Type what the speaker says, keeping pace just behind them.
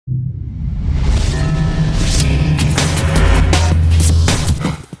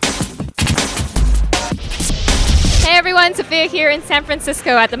everyone, Sophia here in San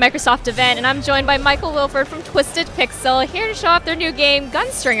Francisco at the Microsoft event, and I'm joined by Michael Wolford from Twisted Pixel, here to show off their new game,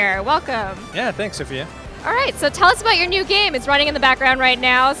 Gunstringer. Welcome. Yeah, thanks, Sophia. All right, so tell us about your new game. It's running in the background right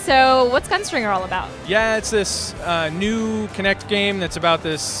now, so what's Gunstringer all about? Yeah, it's this new Kinect game that's about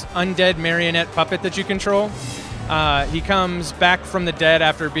this undead marionette puppet that you control. He comes back from the dead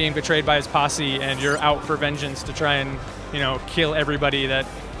after being betrayed by his posse, and you're out for vengeance to try and, kill everybody that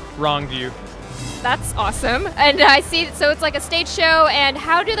wronged you. That's awesome. And I see, so it's like a stage show, and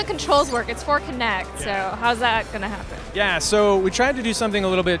how do the controls work? It's for Kinect, so how's that going to happen? Yeah, so we tried to do something a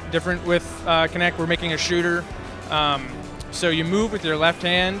little bit different with Kinect. We're making a shooter. So you move with your left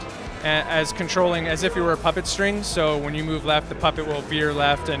hand as controlling, as if you were a puppet string. So when you move left, the puppet will veer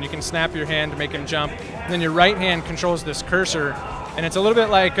left, and you can snap your hand to make him jump. And then your right hand controls this cursor, and it's a little bit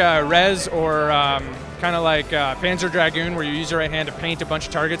like Rez or kind of like Panzer Dragoon, where you use your right hand to paint a bunch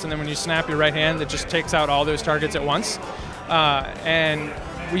of targets, and then when you snap your right hand, it just takes out all those targets at once. And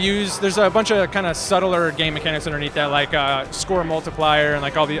there's a bunch of kind of subtler game mechanics underneath that, like score multiplier and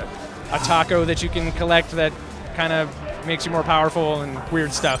like all the a taco that you can collect that kind of makes you more powerful and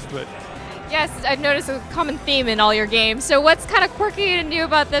weird stuff. But yes, I've noticed a common theme in all your games. So what's kind of quirky and new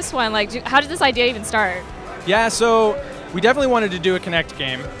about this one? Like, how did this idea even start? Yeah, so we definitely wanted to do a Kinect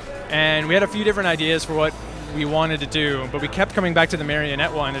game, and we had a few different ideas for what we wanted to do, but we kept coming back to the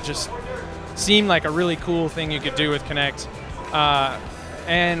marionette one. It just seemed like a really cool thing you could do with Kinect.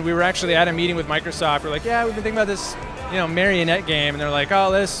 And we were actually at a meeting with Microsoft. We're like, yeah, we've been thinking about this, marionette game, and they're like,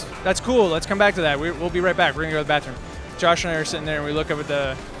 oh, that's cool. Let's come back to that. We'll be right back. We're gonna go to the bathroom. Josh and I are sitting there, and we look up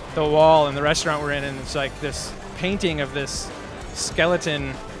at the wall in the restaurant we're in, and it's like this painting of this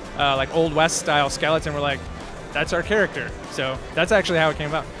skeleton, like Old West style skeleton. We're like, that's our character. So that's actually how it came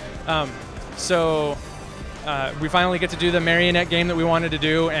about. We finally get to do the marionette game that we wanted to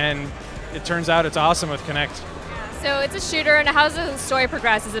do, and it turns out it's awesome with Kinect. So it's a shooter, and how does the story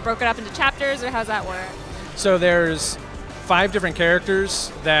progress? Is it broken up into chapters, or how's that work? So there's 5 different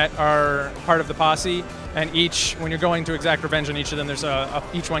characters that are part of the posse, and when you're going to exact revenge on each of them, there's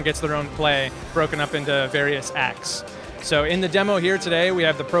each one gets their own play, broken up into various acts. So in the demo here today, we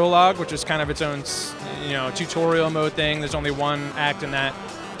have the prologue, which is kind of its own, tutorial mode thing. There's only one act in that,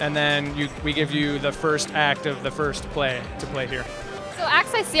 and then we give you the first act of the first play to play here. So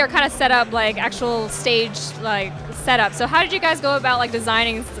acts I see are kind of set up like actual stage setup. So how did you guys go about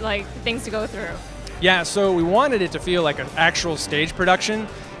designing things to go through? Yeah, so we wanted it to feel like an actual stage production.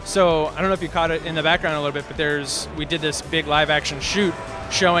 So I don't know if you caught it in the background a little bit, but we did this big live action shoot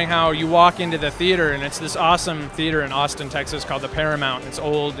showing how you walk into the theater, and it's this awesome theater in Austin, Texas called the Paramount. It's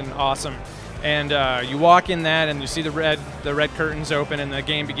old and awesome. And you walk in that, and you see the red curtains open, and the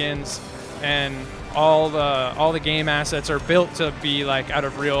game begins. And all the game assets are built to be out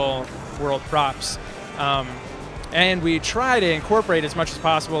of real world props. And we try to incorporate as much as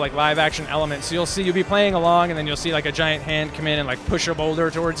possible live action elements. So you'll be playing along, and then you'll see a giant hand come in and push a boulder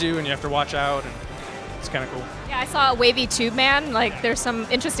towards you, and you have to watch out. And it's kind of cool. Yeah, I saw a wavy tube man. There's some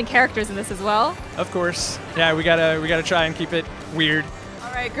interesting characters in this as well. Of course. Yeah, we gotta try and keep it weird.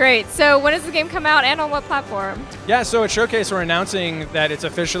 All right, great. So when does the game come out, and on what platform? Yeah, so at Showcase we're announcing that it's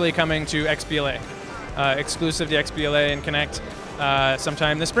officially coming to XBLA, exclusive to XBLA and Kinect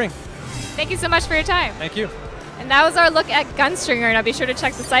sometime this spring. Thank you so much for your time. Thank you. And that was our look at Gunstringer, and I'll be sure to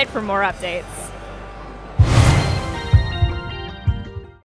check the site for more updates.